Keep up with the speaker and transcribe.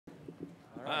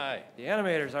All right. Hi. The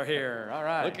animators are here. All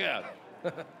right. Look out.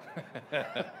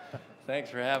 Thanks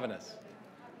for having us.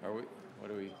 What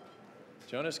do we?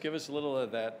 Jonas, give us a little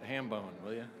of that ham bone,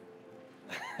 will you?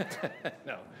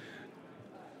 No.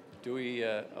 Do we,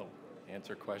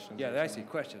 answer questions? Yeah, I see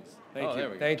questions. Thank you. There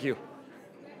we go. Thank you.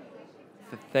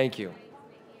 Thank you.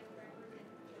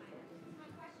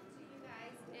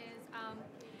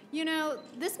 You know,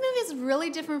 this movie is really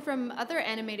different from other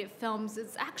animated films.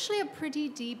 It's actually a pretty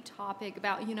deep topic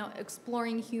about,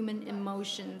 exploring human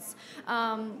emotions.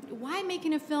 Why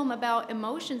making a film about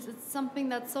emotions? It's something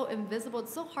that's so invisible.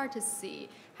 It's so hard to see.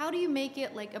 How do you make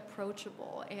it,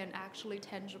 approachable and actually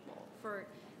tangible for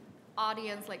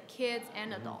audience, like kids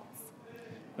and adults?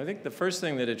 I think the first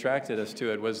thing that attracted us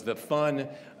to it was the fun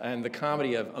and the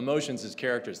comedy of emotions as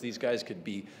characters. These guys could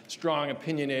be strong,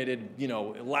 opinionated,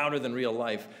 louder than real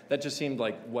life. That just seemed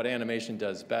like what animation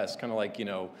does best. Kind of like,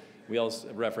 we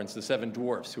also referenced the Seven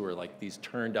Dwarfs, who are like these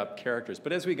turned up characters.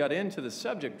 But as we got into the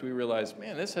subject, we realized,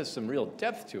 man, this has some real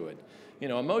depth to it.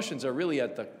 Emotions are really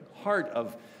at the heart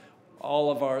of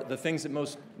all of the things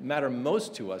that matter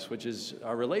most to us, which is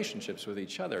our relationships with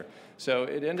each other. So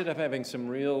it ended up having some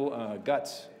real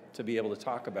guts to be able to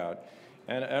talk about.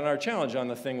 And our challenge on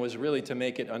the thing was really to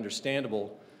make it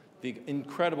understandable, the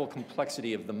incredible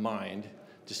complexity of the mind,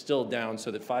 distilled down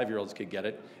so that 5-year-olds could get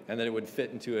it, and that it would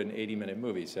fit into an 80-minute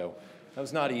movie. So that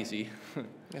was not easy.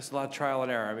 It's a lot of trial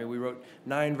and error. I mean, we wrote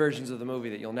 9 versions of the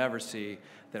movie that you'll never see,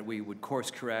 that we would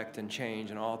course correct and change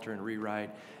and alter and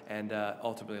rewrite, and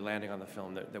ultimately landing on the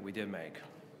film that we did make.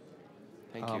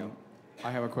 Thank you. I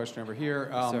have a question over here.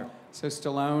 Sir. So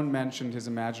Stallone mentioned his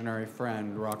imaginary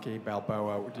friend, Rocky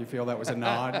Balboa. Do you feel that was a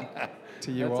nod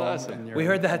to you That's all? awesome. We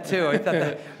heard that too. I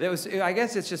thought I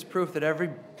guess it's just proof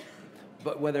that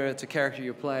but whether it's a character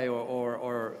you play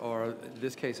or in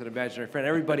this case an imaginary friend,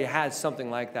 everybody has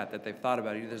something like that they've thought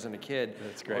about either as a kid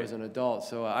or as an adult.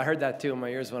 So I heard that too, and my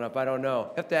ears went up. I don't know.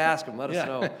 You have to ask them. Let us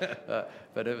know.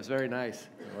 But it was very nice.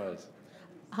 It was.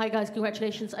 Hi guys,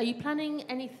 congratulations. Are you planning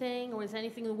anything, or is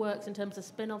anything in the works in terms of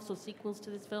spin-offs or sequels to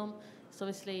this film? It's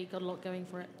obviously got a lot going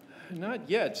for it. Not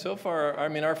yet. So far,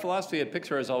 our philosophy at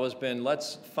Pixar has always been,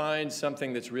 let's find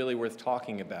something that's really worth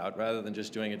talking about, rather than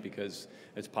just doing it because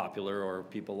it's popular or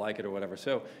people like it or whatever.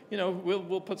 So,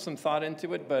 we'll put some thought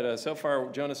into it, but so far,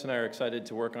 Jonas and I are excited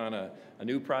to work on a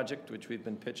new project, which we've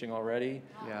been pitching already.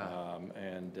 Yeah.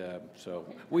 So...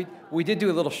 We did do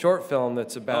a little short film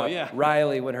that's about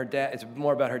Riley when her dad, it's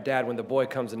more about her dad when the boy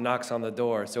comes and knocks on the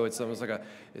door. So it's almost like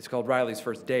it's called Riley's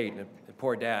First Date, and the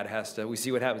poor dad we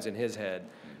see what happens in his head.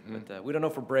 But we don't know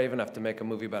if we're brave enough to make a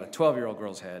movie about a 12-year-old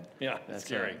girl's head. Yeah, that's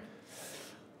scary.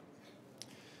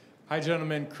 Hi,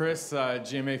 gentlemen. Chris,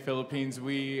 GMA Philippines.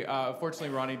 Fortunately,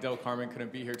 Ronnie Del Carmen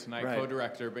couldn't be here tonight,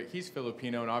 co-director, but he's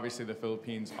Filipino, and obviously the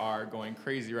Philippines are going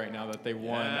crazy right now that they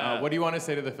won. Yeah. What do you want to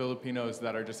say to the Filipinos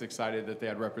that are just excited that they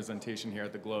had representation here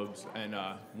at the Globes and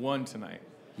won tonight?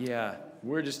 Yeah,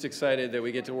 we're just excited that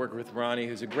we get to work with Ronnie,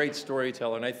 who's a great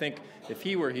storyteller, and I think if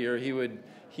he were here,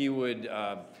 he would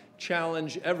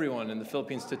challenge everyone in the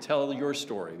Philippines to tell your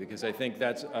story, because I think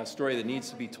that's a story that needs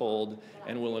to be told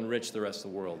and will enrich the rest of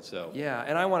the world. So yeah,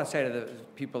 and I want to say to the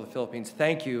people of the Philippines,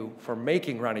 thank you for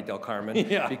making Ronnie Del Carmen.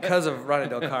 Yeah. Because of Ronnie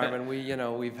Del Carmen,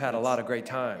 we've had a lot of great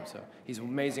times. So he's an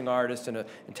amazing artist and an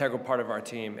integral part of our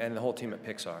team and the whole team at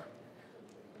Pixar.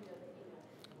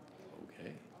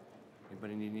 Okay.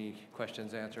 Anybody need any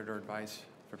questions answered or advice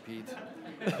for Pete?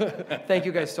 Thank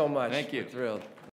you guys so much. Thank you. We're thrilled.